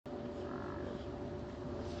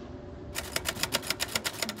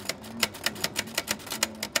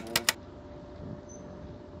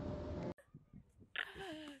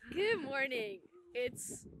morning.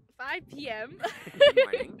 It's 5 p.m. Good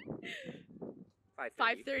morning.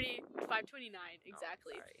 5:30, 5:29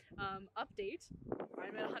 exactly. Oh, Update.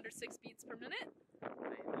 I'm at 106 beats per minute. Oh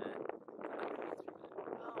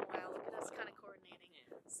wow, look at us kind of coordinating.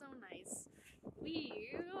 So nice.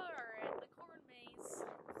 We are at the corn maze.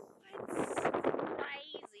 It's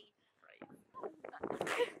crazy.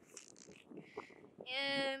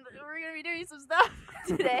 And we're gonna be doing some stuff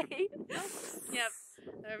today. Yep,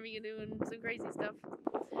 we're doing some crazy stuff.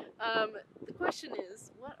 The question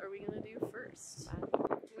is, what are we gonna do first?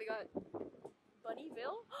 We got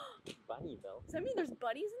Bunnyville. Bunnyville? Does that mean there's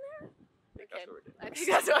bunnies in there? Okay, That's what we're doing. I think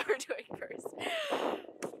that's what we're doing first.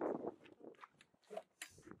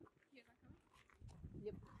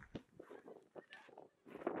 Yep.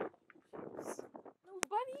 No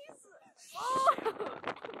bunnies! Oh!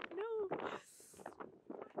 No!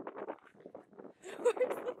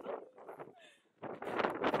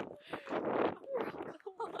 Where's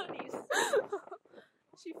the bunnies?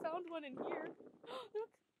 She found one in here.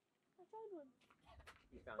 Look! I found one.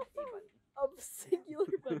 You found a bunny. A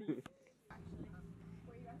singular bunny.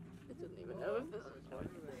 It doesn't even know if this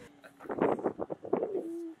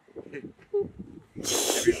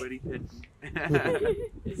is Everybody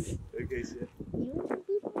okay, so.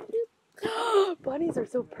 bunnies are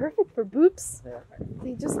so perfect for boops.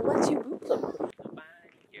 They just let you boop them.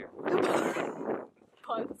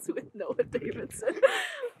 Puns with Noah Davidson.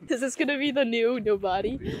 Is this gonna be the new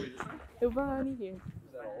Nobody? Nobody here.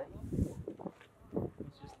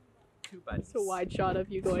 It's just two bunnies. It's a wide shot of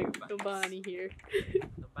you going, Nobody here.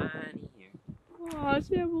 The bunny here. Aw,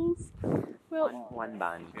 shambles. Well, One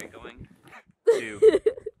bunny. We're going to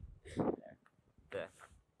the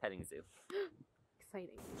petting zoo.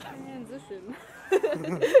 exciting. Transition.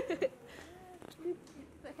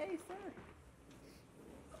 Hey, sir.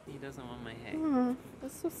 He doesn't want my hay. Oh,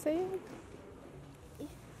 that's so sad.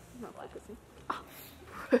 I'm not focusing. Oh.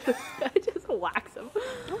 I just whacks him.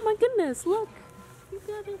 Oh my goodness, look. You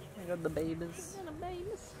got it. I got the babies. You got a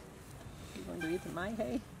babies. You going to eat my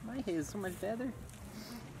hay? My hay is so much better.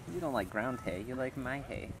 You don't like ground hay, you like my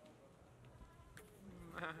hay.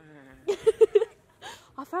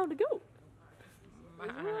 I found a goat.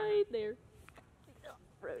 It's right there.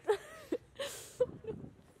 Rude.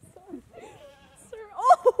 Sir.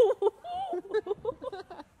 Oh!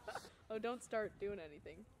 Oh, don't start doing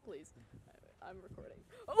anything, please. I'm recording.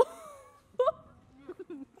 Oh!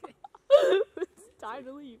 It's time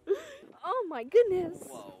to leave. Oh my goodness.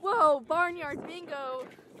 Whoa. Whoa, barnyard bingo.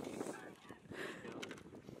 We're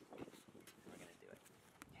gonna do it.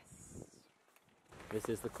 Yes. This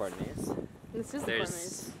is the corn maze. This is There's the corn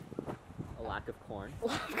maze. a lack of corn,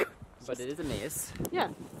 but it is a maze. Yeah.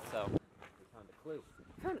 So we found a clue.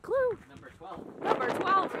 Found a clue. Number 12. Number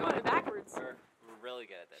 12. We're going backwards. We're really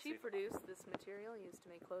good at this. She produced this material used to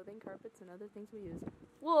make clothing, carpets, and other things we use.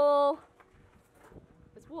 Wool.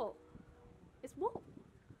 It's wool. It's wool.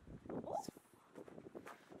 Wool.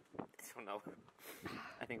 I don't know.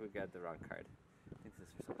 I think we got the wrong card. I think this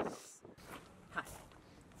is for something else. Hi.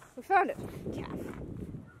 We found it. Calf.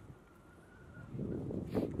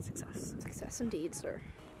 Success. Success indeed, sir.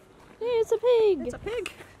 Hey, it's a pig. It's a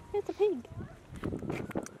pig. It's a pig.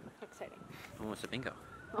 Exciting. Almost a bingo.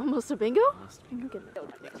 Almost a bingo? Almost. Oh my goodness.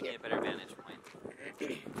 Get a better vantage point.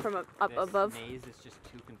 From up This above. maze is just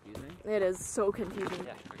too confusing. It is so confusing.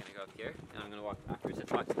 Yeah, we're gonna go up here, and I'm gonna walk backwards and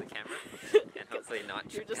talk to the camera, and hopefully not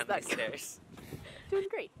You're trip just down that the stairs. Doing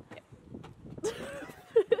great. Yeah.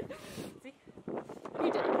 See?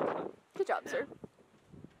 You did it. Good job, sir.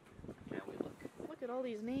 Now we look. Look at all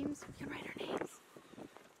these names. We can write our names.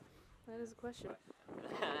 That is a question.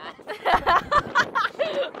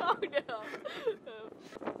 Oh no.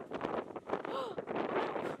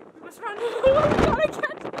 We must run. Oh god, I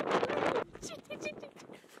can't.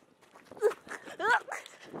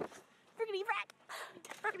 Friggity rat.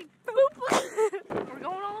 Friggity boop. We're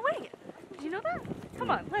going all the way. Did you know that? Come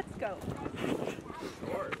on, let's go.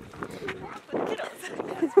 Sure. But kiddos.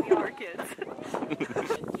 Because we are kids.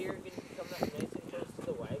 Deer can come up nice and close to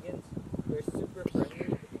the wagons. They're super friendly,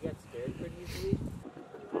 but you get scared pretty easily. You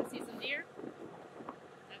want to see some deer?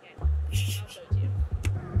 Okay. I'll show it to you.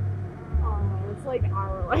 Oh, it's like our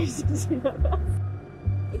relationship.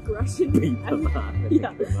 Aggression. Beat them up.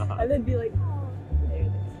 Yeah. And then be like, oh, there it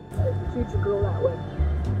is. Shoot your girl that way.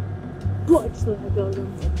 Punch the heck out of him.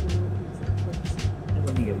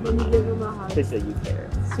 Let me give Let me give him a hug. They say you care.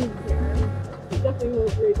 Super. He definitely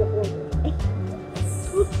won't read the whole thing.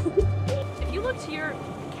 If you look to your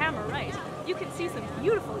camera right, you can see some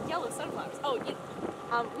beautiful yellow sunflowers. Oh,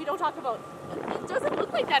 we don't talk about. It doesn't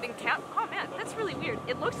look like that in camp. Oh man, that's really weird.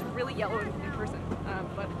 It looks really yellow in person.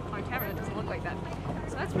 but on camera it doesn't look like that.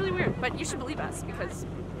 So that's really weird, but you should believe us because,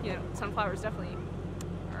 you know, sunflowers definitely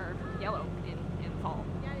are yellow in fall.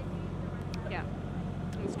 Yeah,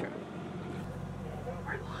 it's true.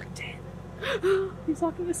 We're locked in. He's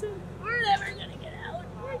locking us in. We're never gonna get out.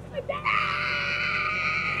 Where's my bag?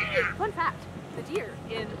 Fun fact, the deer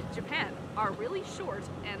in Japan are really short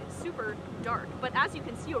and super dark, but as you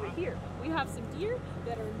can see over here, we have some deer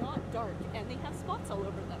that are not dark and they have spots all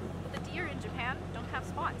over them. But the deer in Japan don't have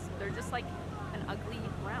spots. They're just like an ugly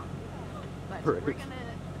brown. But we're gonna...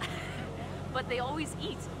 But they always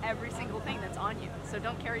eat every single thing that's on you, so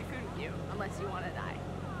don't carry food with you unless you want to die.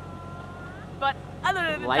 But other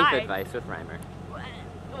than Life advice with Reimer.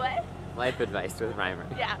 What? Life advice with Reimer.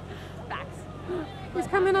 Yeah, facts. He's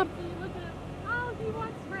coming up. Look at him. Oh, he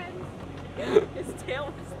wants friends. His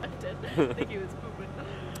tail was lifted. I think he was pooping.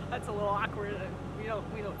 That's a little awkward. We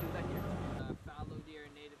don't do that here. Fallow deer are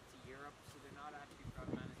native to Europe, so they're not actually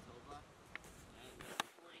from Manitoba. And there's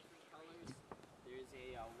 3 colors. There's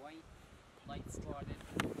a white, light spotted.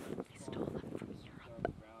 They stole them from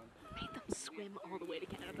Europe. Made them swim all the way to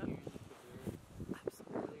Canada.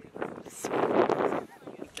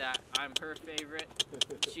 That I'm her favorite.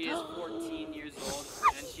 She is 14 years old,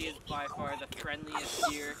 and she is by far the friendliest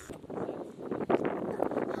deer.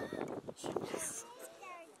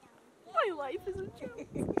 My life is a joke.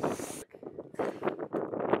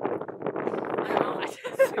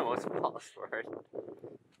 It's almost false word.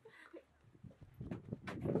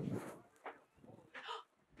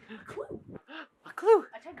 Clue. A clue!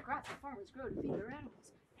 A type of grass that farmers grow to feed their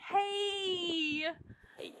animals. Hey!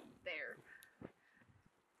 Hey. There.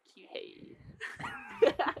 Cute. Hey.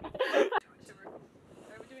 Are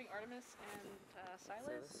we doing Artemis and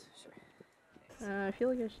Sylamis? Sure. I feel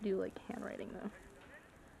like I should do like handwriting though.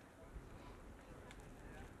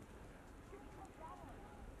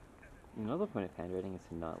 You know the point of handwriting is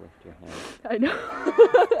to not lift your hand. I know.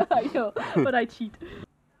 I know, but I cheat.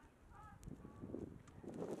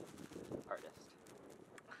 Artist.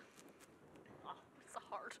 Oh, it's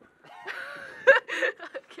hard.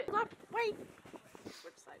 Okay. Look, wait.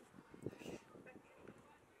 Which side?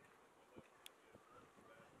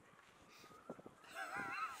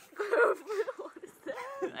 What is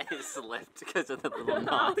that? I just slipped because of the little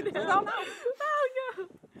knot. Oh no! Oh no! Oh no!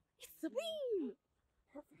 It's the bean!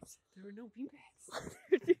 There were no beanbags.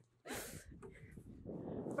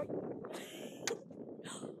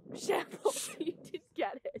 Shambles, you did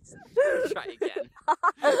get it. Try again.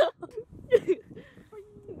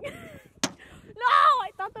 No!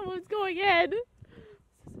 I thought that was going in!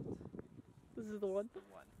 This is the one.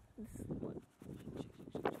 This is the one.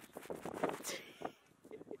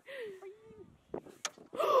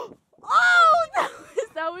 Oh!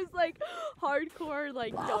 That was like hardcore,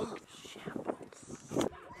 like dunk.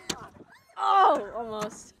 Oh!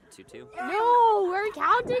 Almost. 2-2. No! We're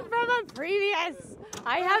counting from the previous!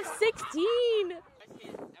 I have 16!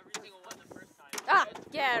 Every single one the first time. Ah!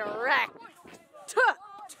 Get wrecked!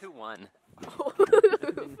 2-1.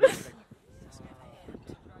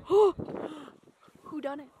 Who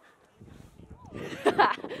done it?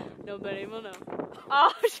 Nobody will know.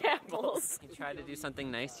 Oh, shambles. You try to do something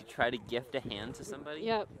nice, you try to gift a hand to somebody.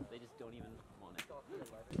 Yep. They just don't even want it.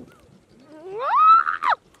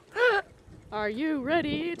 Are you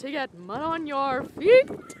ready to get mud on your feet?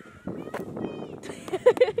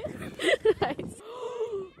 Nice.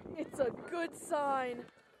 It's a good sign.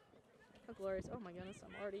 How glorious. Oh my goodness,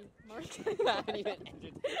 I'm already marking. I haven't even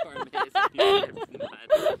entered the corn maze and you slipped in the mud.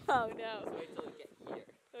 Oh no. Wait till we get here.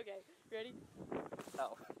 Okay, ready?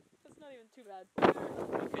 Oh. That's not even too bad.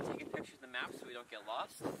 We could take a picture of the map so we don't get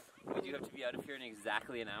lost. We do have to be out of here in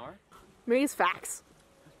exactly an hour. Maze facts.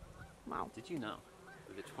 Wow. Did you know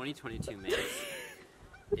that the 2022 maze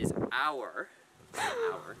is our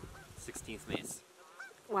 16th maze?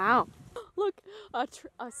 Wow. Look, a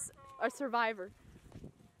survivor.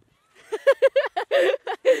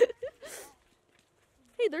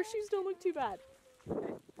 Hey, their shoes don't look too bad.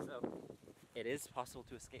 Okay, so it is possible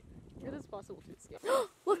to escape. It is possible to escape.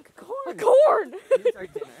 Look, corn! Corn! This is our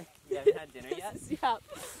dinner. You haven't had dinner yet? Yeah.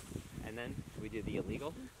 And then we do the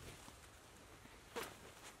illegal.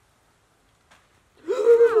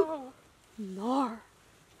 Nar.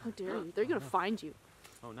 How dare you? They're gonna find you.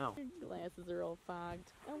 Oh no. Your glasses are all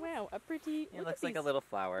fogged. Oh wow, a pretty... It looks like a little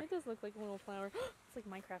flower. It does look like a little flower. It's like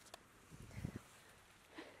Minecraft.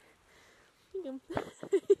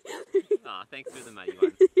 Aw, thanks for the muddy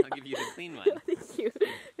one. I'll give you the clean one. Thank you.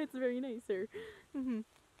 It's very nice, sir.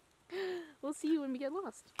 We'll see you when we get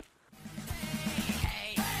lost.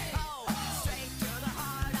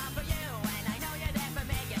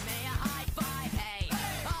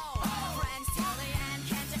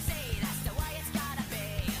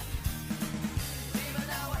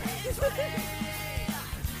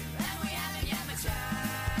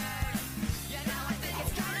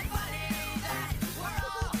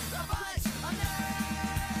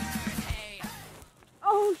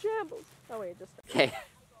 Oh, shambles. Oh wait, just. Okay.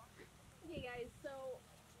 Okay, guys. So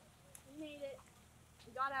we made it.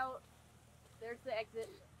 We got out. There's the exit.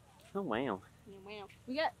 Oh wow. Yeah, wow.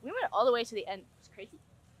 We went all the way to the end. It's crazy.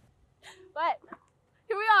 But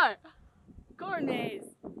here we are. Corn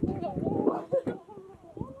maze.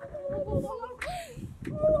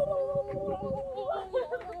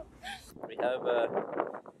 We have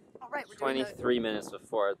All right, we're doing 23 minutes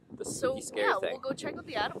before the spooky scary yeah, thing. we'll go check out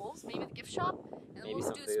the animals, maybe the gift shop, and Maybe we'll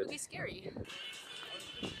some do food. spooky scary.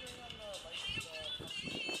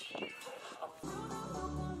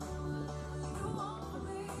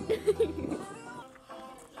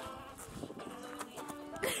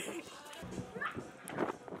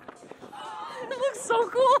 It looks so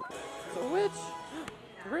cool. It's a witch.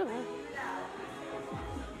 Really?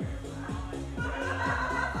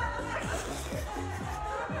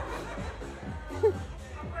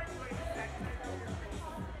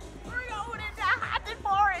 We're going into haunted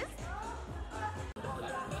forest.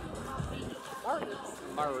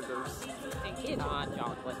 Burgers. And kids. Hot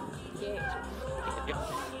chocolate.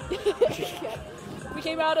 We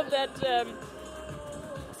came out of that.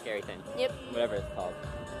 Scary thing. Yep. Whatever it's called.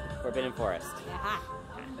 Forbidden Forest.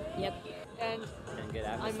 Yep. And And good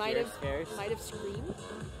atmosphere I might have screamed. screamed.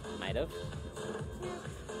 Might have.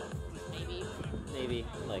 Maybe. Maybe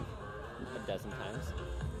like a dozen times.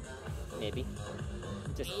 Maybe.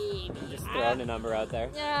 Just throwing a number out there.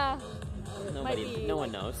 Yeah. Nobody, no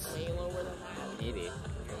one knows. Way lower than that. Maybe.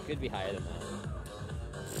 Could be higher than that.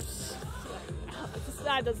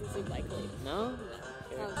 That doesn't seem likely. No?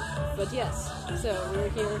 But yes, so we're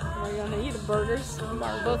here. We're gonna eat burgers.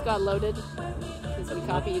 Both got loaded because we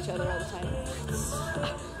copy each other all the time.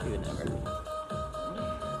 You would never.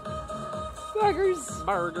 Burgers.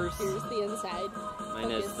 Burgers. Here's the inside.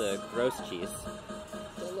 Mine is the gross cheese.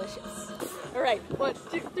 Delicious. All right, 1,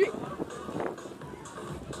 2, 3.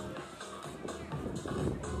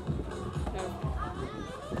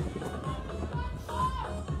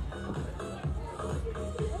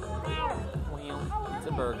 It's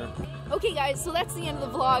a burger. Okay guys, so that's the end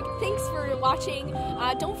of the vlog. Thanks for watching.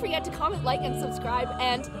 Don't forget to comment, like, and subscribe,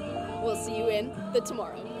 and we'll see you in the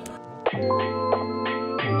tomorrow.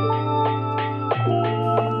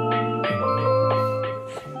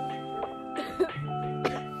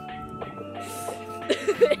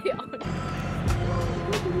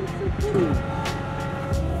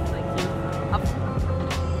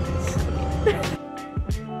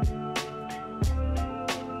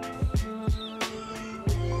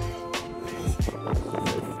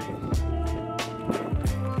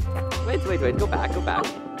 Wait, go back.